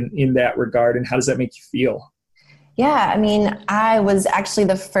like in that regard, and how does that make you feel? Yeah, I mean, I was actually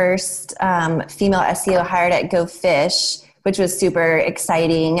the first female SEO hired at Go Fish, which was super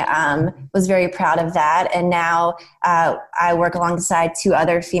exciting. Was very proud of that. And now I work alongside two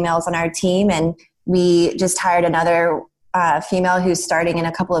other females on our team, and we just hired another female who's starting in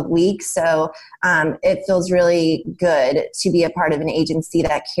a couple of weeks. So it feels really good to be a part of an agency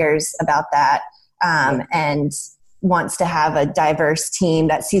that cares about that and wants to have a diverse team,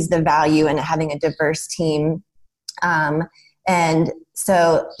 that sees the value in having a diverse team. And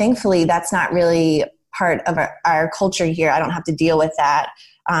so thankfully that's not really part of our culture here. I don't have to deal with that.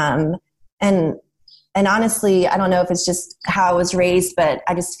 And honestly, I don't know if it's just how I was raised, but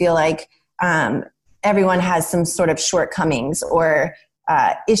I just feel like everyone has some sort of shortcomings or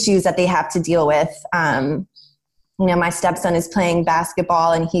issues that they have to deal with. My stepson is playing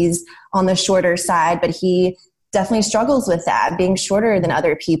basketball and he's on the shorter side, but he definitely struggles with that, being shorter than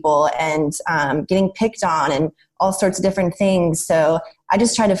other people and getting picked on and all sorts of different things. So I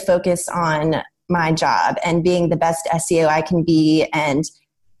just try to focus on my job and being the best SEO I can be, and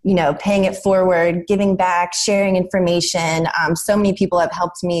paying it forward, giving back, sharing information. So many people have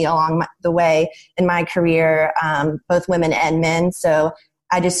helped me along the way in my career, both women and men. So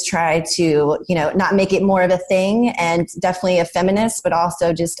I just try to, not make it more of a thing, and definitely a feminist, but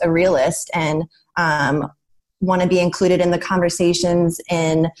also just a realist, and want to be included in the conversations,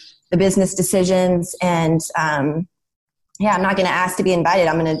 in the business decisions. And I'm not going to ask to be invited.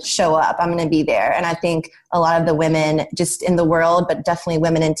 I'm going to show up. I'm going to be there. And I think a lot of the women just in the world, but definitely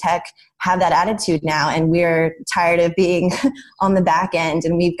women in tech, have that attitude now. And we're tired of being on the back end,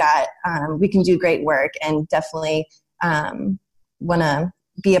 and we can do great work, and definitely want to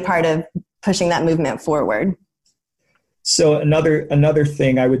be a part of pushing that movement forward. So another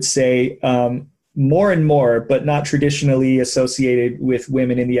thing I would say, more and more, but not traditionally associated with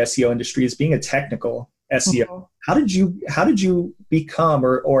women in the SEO industry, is being a technical SEO. Mm-hmm. How did you become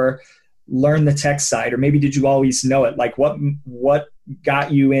or learn the tech side, or maybe did you always know it? Like what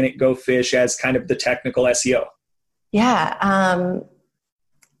got you in at Go Fish as kind of the technical SEO? Yeah.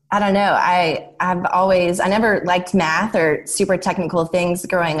 I don't know. I never liked math or super technical things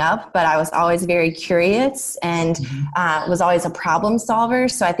growing up, but I was always very curious and was always a problem solver.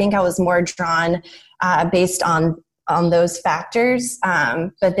 So I think I was more drawn based on those factors.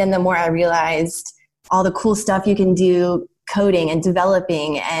 But then the more I realized all the cool stuff you can do coding and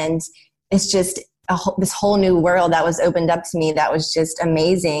developing, and it's just this whole new world that was opened up to me that was just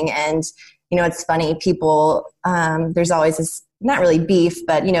amazing. And, it's funny, people, there's always this, not really beef,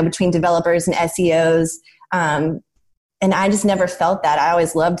 but, between developers and SEOs. And I just never felt that. I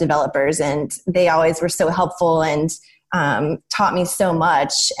always loved developers, and they always were so helpful and taught me so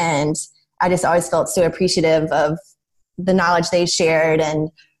much. And I just always felt so appreciative of the knowledge they shared, and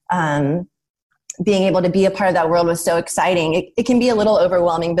being able to be a part of that world was so exciting. It can be a little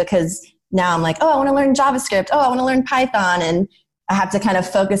overwhelming because now I'm like, oh, I want to learn JavaScript. Oh, I want to learn Python. And I have to kind of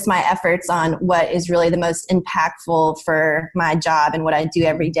focus my efforts on what is really the most impactful for my job and what I do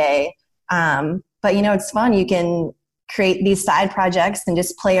every day. But, it's fun. You can create these side projects and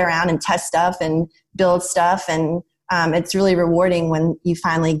just play around and test stuff and build stuff. And it's really rewarding when you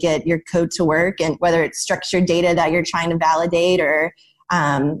finally get your code to work, and whether it's structured data that you're trying to validate or,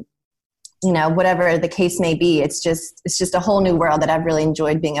 whatever the case may be. It's just a whole new world that I've really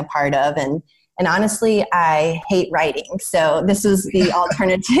enjoyed being a part of, and And honestly, I hate writing. So this was the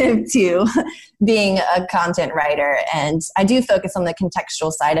alternative to being a content writer. And I do focus on the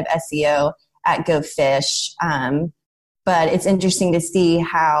contextual side of SEO at Go Fish. But it's interesting to see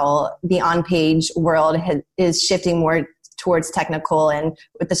how the on-page world is shifting more towards technical, and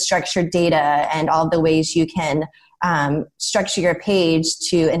with the structured data and all the ways you can structure your page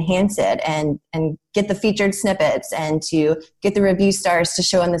to enhance it and get the featured snippets and to get the review stars to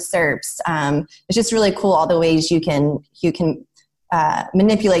show in the SERPs. It's just really cool all the ways you can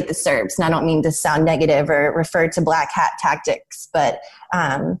manipulate the SERPs. And I don't mean to sound negative or refer to black hat tactics, but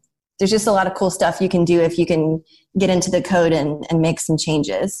there's just a lot of cool stuff you can do if you can get into the code and make some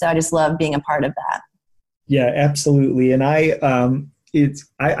changes. So I just love being a part of that. Yeah, absolutely. And I've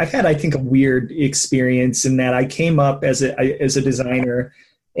had, I think, a weird experience in that I came up as a designer,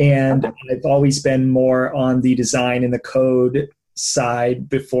 and I've always been more on the design and the code side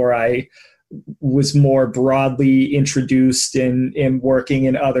before I was more broadly introduced in working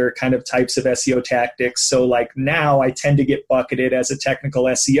in other kind of types of SEO tactics. So like now I tend to get bucketed as a technical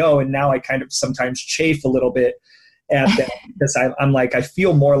SEO, and now I kind of sometimes chafe a little bit at that because I'm like, I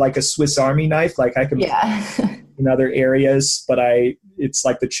feel more like a Swiss Army knife. Like I can in other areas, but it's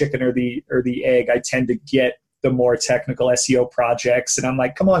like the chicken or the egg. I tend to get the more technical SEO projects, and I'm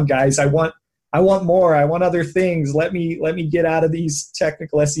like, come on guys, I want more. I want other things. Let me get out of these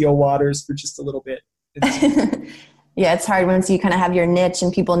technical SEO waters for just a little bit. Yeah, it's hard once you kind of have your niche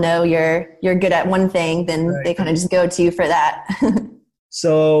and people know you're good at one thing, then right. They kind of just go to you for that.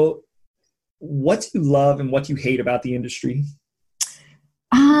 So what do you love and what do you hate about the industry?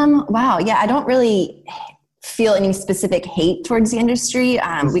 Wow. Yeah, I don't really feel any specific hate towards the industry.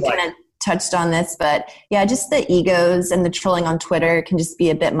 We kind of touched on this, but yeah, just the egos and the trolling on Twitter can just be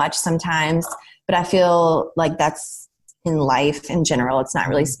a bit much sometimes. But I feel like that's in life in general. It's not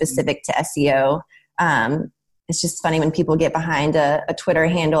really specific to SEO. It's just funny when people get behind a Twitter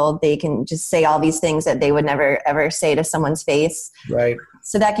handle, they can just say all these things that they would never, ever say to someone's face. Right.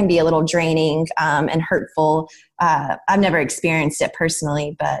 So that can be a little draining and hurtful. I've never experienced it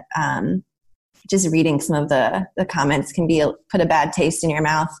personally, but just reading some of the comments can put a bad taste in your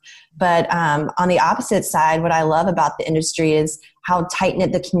mouth. But on the opposite side, what I love about the industry is how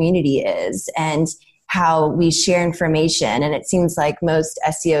tight-knit the community is and how we share information. And it seems like most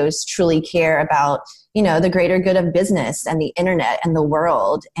SEOs truly care about, the greater good of business and the internet and the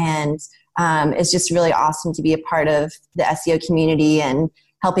world. And it's just really awesome to be a part of the SEO community and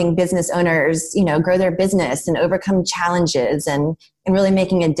helping business owners, grow their business and overcome challenges and really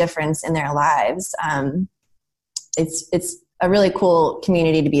making a difference in their lives. It's a really cool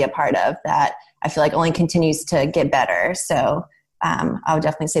community to be a part of that I feel like only continues to get better. So I would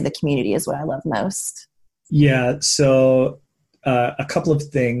definitely say the community is what I love most. Yeah. So a couple of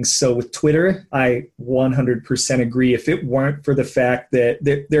things. So with Twitter, I 100% agree. If it weren't for the fact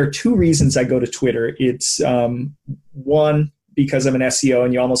that there are two reasons I go to Twitter. It's one, because I'm an SEO,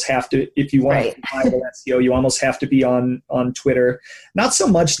 and you almost have to, if you want to be viable SEO, you almost have to be on Twitter. Not so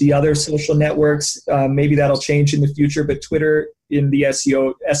much the other social networks. Maybe that'll change in the future, but Twitter in the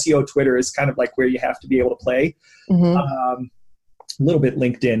SEO Twitter is kind of like where you have to be able to play. Mm-hmm. A little bit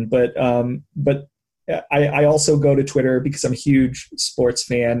LinkedIn, but I also go to Twitter because I'm a huge sports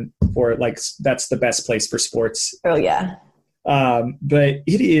fan. That's the best place for sports. Oh yeah. But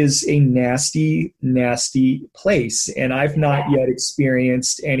it is a nasty, nasty place. And I've not yet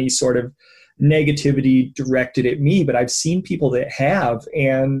experienced any sort of negativity directed at me, but I've seen people that have.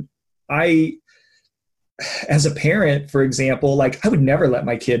 And as a parent, for example, I would never let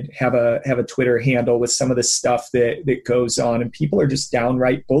my kid have a Twitter handle with some of the stuff that goes on, and people are just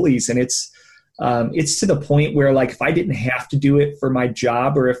downright bullies. And it's to the point where if I didn't have to do it for my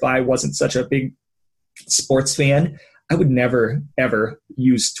job, or if I wasn't such a big sports fan, I would never, ever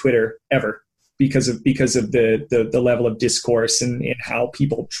use Twitter ever because of the level of discourse and how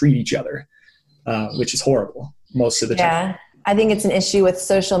people treat each other, which is horrible most of the time. Yeah, I think it's an issue with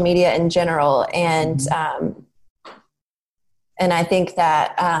social media in general. And and I think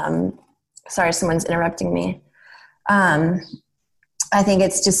that, sorry, someone's interrupting me. I think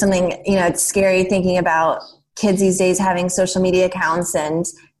it's just something, it's scary thinking about kids these days having social media accounts and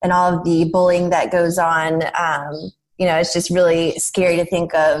all of the bullying that goes on. It's just really scary to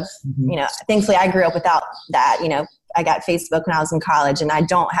think of, thankfully I grew up without that. I got Facebook when I was in college, and I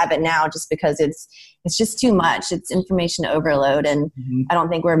don't have it now just because it's just too much. It's information overload. And I don't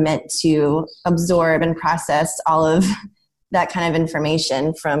think we're meant to absorb and process all of that kind of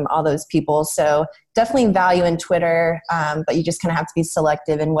information from all those people. So definitely value in Twitter, but you just kind of have to be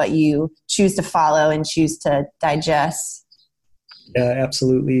selective in what you choose to follow and choose to digest. Yeah,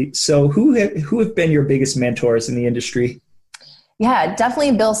 absolutely. So who have been your biggest mentors in the industry? Yeah,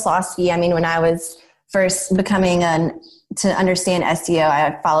 definitely Bill Slawski. I mean, when I was first to understand SEO,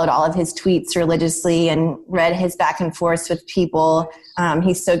 I followed all of his tweets religiously and read his back and forth with people.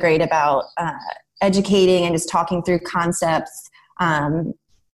 He's so great about educating and just talking through concepts.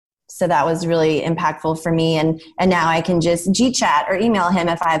 So that was really impactful for me. And now I can just G-chat or email him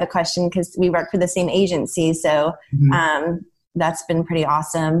if I have a question because we work for the same agency. So that's been pretty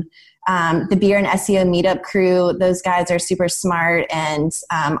awesome. The Beer and SEO Meetup crew, those guys are super smart and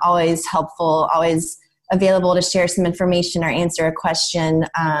always helpful, always available to share some information or answer a question.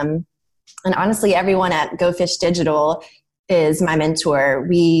 And honestly, everyone at Go Fish Digital is my mentor.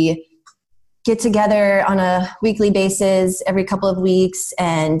 We get together on a weekly basis every couple of weeks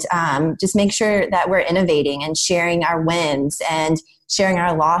and just make sure that we're innovating and sharing our wins and sharing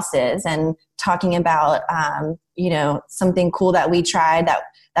our losses and talking about, something cool that we tried that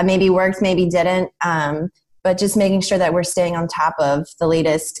maybe worked, maybe didn't. But just making sure that we're staying on top of the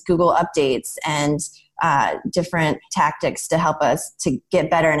latest Google updates and different tactics to help us to get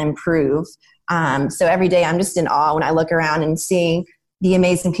better and improve. So every day I'm just in awe when I look around and seeing the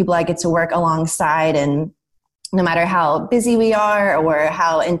amazing people I get to work alongside. And no matter how busy we are or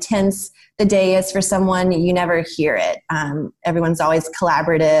how intense the day is for someone, you never hear it. Everyone's always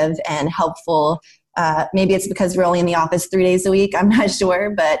collaborative and helpful. Maybe it's because we're only in the office 3 days a week. I'm not sure,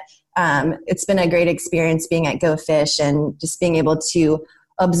 but it's been a great experience being at Go Fish and just being able to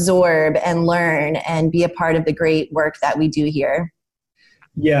absorb and learn and be a part of the great work that we do here.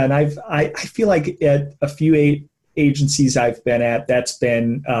 Yeah, and I feel like at a few agencies I've been at, that's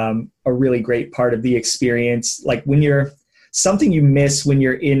been a really great part of the experience. Like when you're something you miss when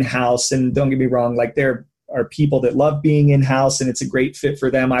you're in-house, and don't get me wrong, like there are people that love being in-house and it's a great fit for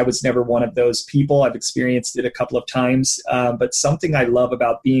them. I was never one of those people. I've experienced it a couple of times. But something I love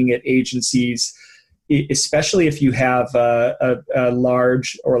about being at agencies, especially if you have a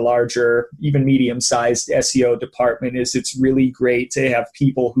large or larger, even medium-sized SEO department, is it's really great to have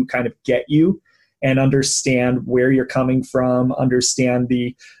people who kind of get you and understand where you're coming from, understand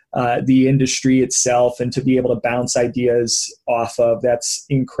the industry itself, and to be able to bounce ideas off of. That's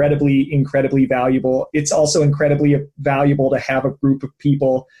incredibly, incredibly valuable. It's also incredibly valuable to have a group of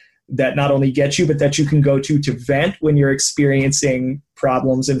people that not only get you, but that you can go to vent when you're experiencing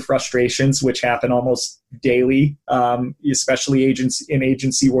problems and frustrations, which happen almost daily, especially in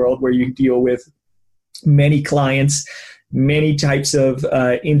agency world where you deal with many clients, many types of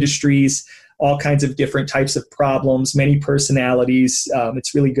industries, all kinds of different types of problems, many personalities.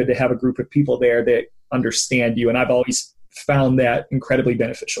 It's really good to have a group of people there that understand you. And I've always found that incredibly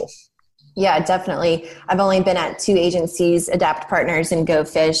beneficial. Yeah, definitely. I've only been at 2 agencies, Adapt Partners and Go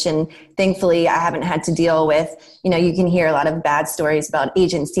Fish, and thankfully I haven't had to deal with, you can hear a lot of bad stories about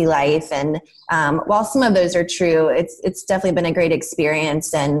agency life. And while some of those are true, it's definitely been a great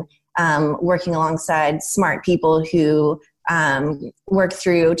experience, and working alongside smart people who work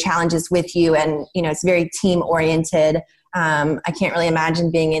through challenges with you. And, it's very team oriented. I can't really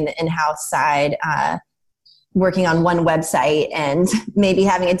imagine being in the in-house side, working on one website and maybe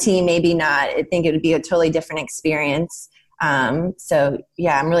having a team, maybe not. I think it would be a totally different experience. So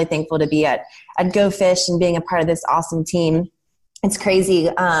yeah, I'm really thankful to be at Go Fish and being a part of this awesome team. It's crazy.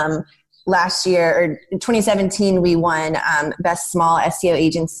 Last year, or in 2017, we won Best Small SEO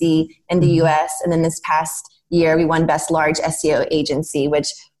Agency in the US. And then this past year, we won Best Large SEO Agency, which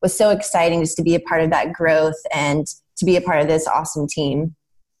was so exciting just to be a part of that growth and to be a part of this awesome team.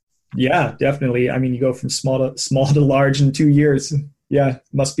 Yeah, definitely. I mean, you go from small to large in 2 years. Yeah,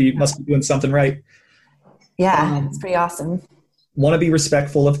 must be doing something right. Yeah, it's pretty awesome. Want to be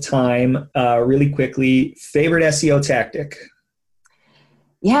respectful of time. Really quickly, favorite SEO tactic?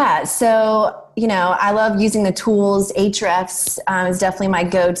 Yeah, so, I love using the tools. Ahrefs is definitely my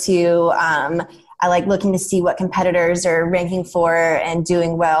go-to. I like looking to see what competitors are ranking for and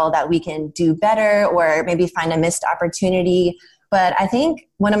doing well that we can do better, or maybe find a missed opportunity. But I think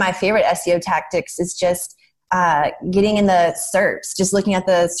one of my favorite SEO tactics is just getting in the SERPs, just looking at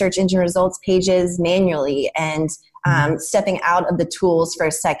the search engine results pages manually and stepping out of the tools for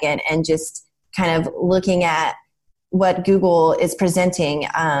a second and just kind of looking at what Google is presenting.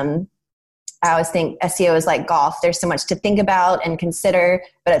 I always think SEO is like golf. There's so much to think about and consider,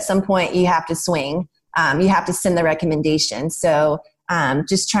 but at some point you have to swing. You have to send the recommendation. So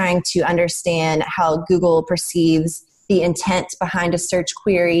just trying to understand how Google perceives the intent behind a search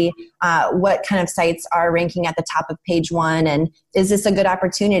query, what kind of sites are ranking at the top of page 1, and is this a good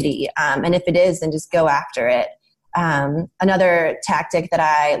opportunity? And if it is, then just go after it. Another tactic that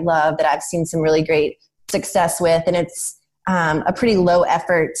I love that I've seen some really great success with, and it's a pretty low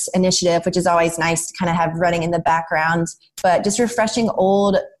effort initiative, which is always nice to kind of have running in the background, but just refreshing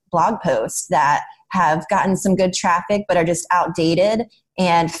old blog posts that have gotten some good traffic but are just outdated,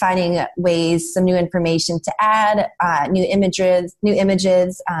 and finding ways, some new information to add, new images,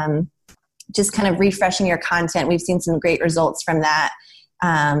 just kind of refreshing your content. We've seen some great results from that.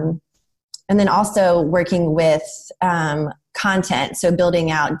 And then also working with content, so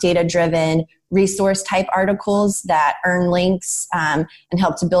building out data-driven resource type articles that earn links and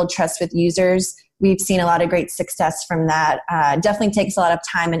help to build trust with users. We've seen a lot of great success from that. Definitely takes a lot of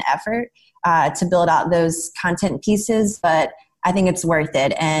time and effort to build out those content pieces, but I think it's worth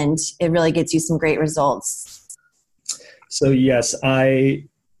it, and it really gets you some great results. So yes, I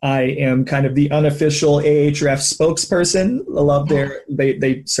am kind of the unofficial Ahref spokesperson. I love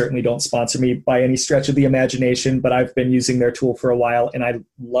they certainly don't sponsor me by any stretch of the imagination, but I've been using their tool for a while and I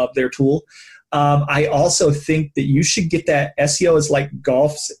love their tool. I also think that you should get that SEO is like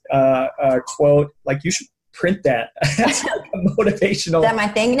golf's quote. Like, you should print that. That's like a motivational. Is that my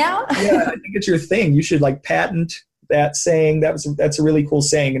thing now? Yeah, I think it's your thing. You should like patent that saying. That's a really cool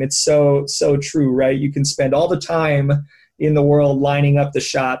saying, and it's so true, right? You can spend all the time in the world lining up the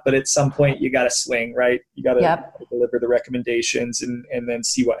shot, but at some point you got to swing, right? You got to deliver the recommendations and then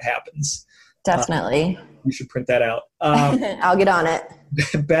see what happens. Definitely. You should print that out. I'll get on it.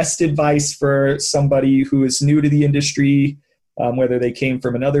 Best advice for somebody who is new to the industry, whether they came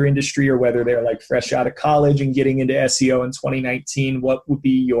from another industry or whether they're like fresh out of college and getting into SEO in 2019, what would be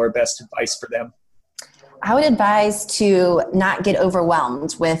your best advice for them? I would advise to not get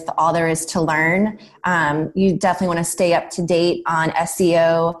overwhelmed with all there is to learn. You definitely want to stay up to date on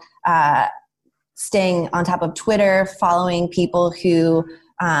SEO, staying on top of Twitter, following people who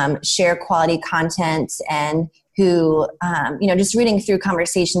share quality content, and who, just reading through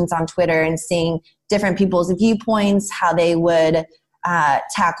conversations on Twitter and seeing different people's viewpoints, how they would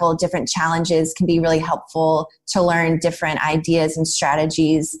tackle different challenges can be really helpful to learn different ideas and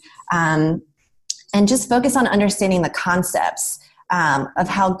strategies. And just focus on understanding the concepts of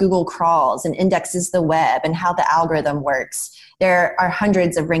how Google crawls and indexes the web and how the algorithm works. There are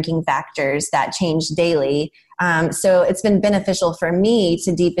hundreds of ranking factors that change daily. So it's been beneficial for me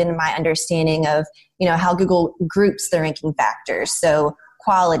to deepen my understanding of, how Google groups the ranking factors. So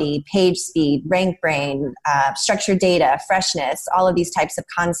quality, page speed, rank brain, structured data, freshness, all of these types of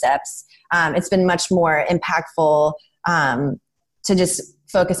concepts. It's been much more impactful to just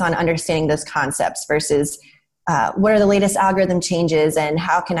focus on understanding those concepts versus what are the latest algorithm changes and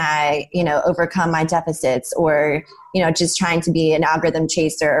how can I, overcome my deficits, or, just trying to be an algorithm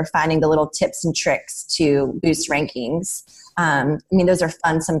chaser or finding the little tips and tricks to boost rankings. Those are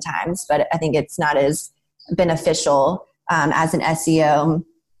fun sometimes, but I think it's not as beneficial as an SEO.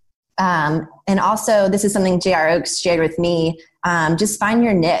 And also, this is something J.R. Oaks shared with me, just find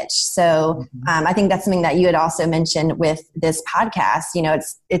your niche. So I think that's something that you had also mentioned with this podcast.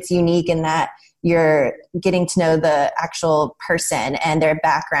 It's unique in that you're getting to know the actual person and their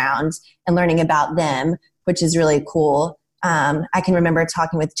background and learning about them, which is really cool. I can remember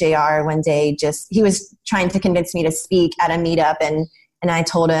talking with JR one day, he was trying to convince me to speak at a meetup, and I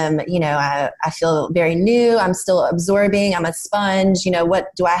told him, I feel very new. I'm still absorbing. I'm a sponge. What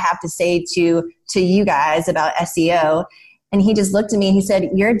do I have to say to you guys about SEO? And he just looked at me and he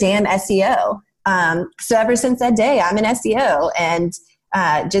said, "You're a damn SEO." So ever since that day, I'm an SEO, and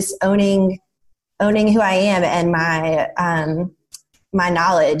just owning who I am and my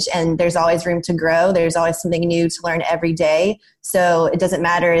knowledge. And there's always room to grow. There's always something new to learn every day. So it doesn't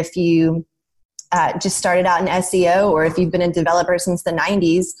matter if you just started out in SEO or if you've been a developer since the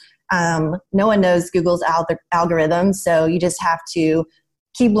 90s. No one knows Google's algorithm. So you just have to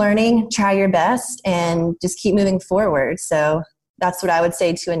keep learning, try your best, and just keep moving forward. So that's what I would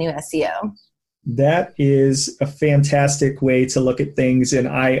say to a new SEO. That is a fantastic way to look at things, and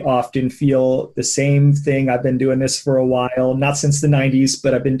I often feel the same thing. I've been doing this for a while, not since the 90s,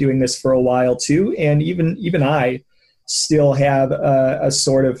 but I've been doing this for a while too, and even I still have a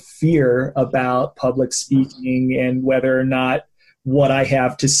sort of fear about public speaking and whether or not what I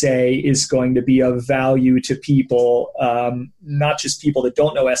have to say is going to be of value to people, not just people that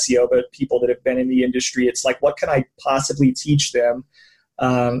don't know SEO, but people that have been in the industry. It's like, what can I possibly teach them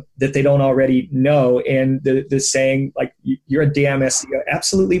that they don't already know? And the saying, like, you're a damn SEO.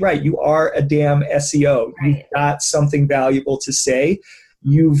 Absolutely right. You are a damn SEO. Right. You've got something valuable to say.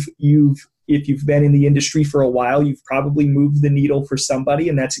 If you've been in the industry for a while, you've probably moved the needle for somebody,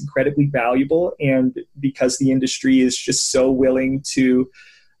 and that's incredibly valuable. And because the industry is just so willing to,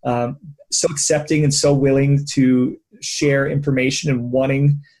 so accepting and so willing to share information and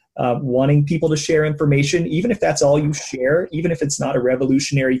wanting wanting people to share information, even if that's all you share, even if it's not a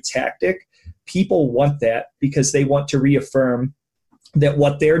revolutionary tactic. People want that because they want to reaffirm that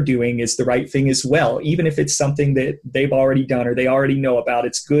what they're doing is the right thing as well, even if it's something that they've already done or they already know about.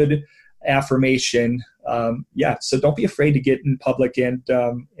 It's good affirmation. So don't be afraid to get in public and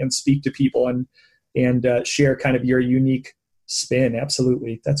speak to people and share kind of your unique spin.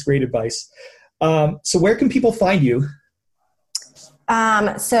 Absolutely. That's great advice. So where can people find you?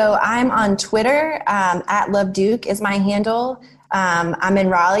 So I'm on Twitter, at Love Duke is my handle. I'm in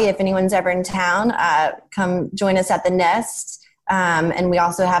Raleigh. If anyone's ever in town, come join us at the Nest. And we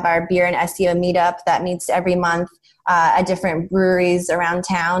also have our beer and SEO meetup that meets every month at different breweries around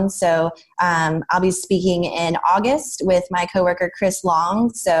town. So I'll be speaking in August with my coworker Chris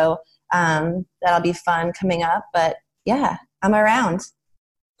Long. So that'll be fun coming up. But yeah, I'm around.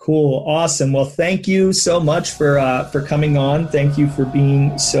 Cool. Awesome. Well, thank you so much for coming on. Thank you for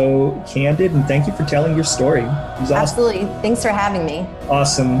being so candid, and thank you for telling your story. It was awesome. Absolutely. Thanks for having me.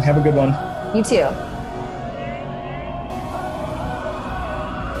 Awesome. Have a good one. You too.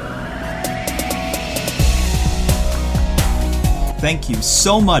 Thank you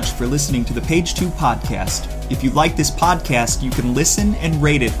so much for listening to the Page 2 podcast. If you like this podcast, you can listen and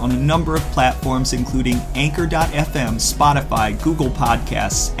rate it on a number of platforms, including Anchor.fm, Spotify, Google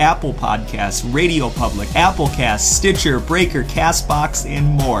Podcasts, Apple Podcasts, Radio Public, Applecast, Stitcher, Breaker, CastBox, and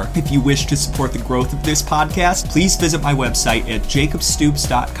more. If you wish to support the growth of this podcast, please visit my website at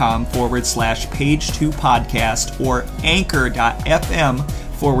jacobstoops.com/page2podcast or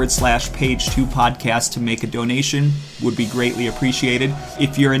Anchor.fm/page2 podcast to make a donation. Would be greatly appreciated.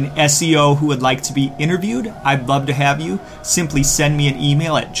 If you're an SEO who would like to be interviewed, I'd love to have you. Simply send me an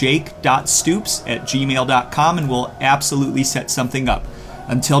email at jake.stoops@gmail.com and we'll absolutely set something up.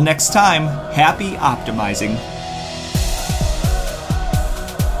 Until next time, happy optimizing.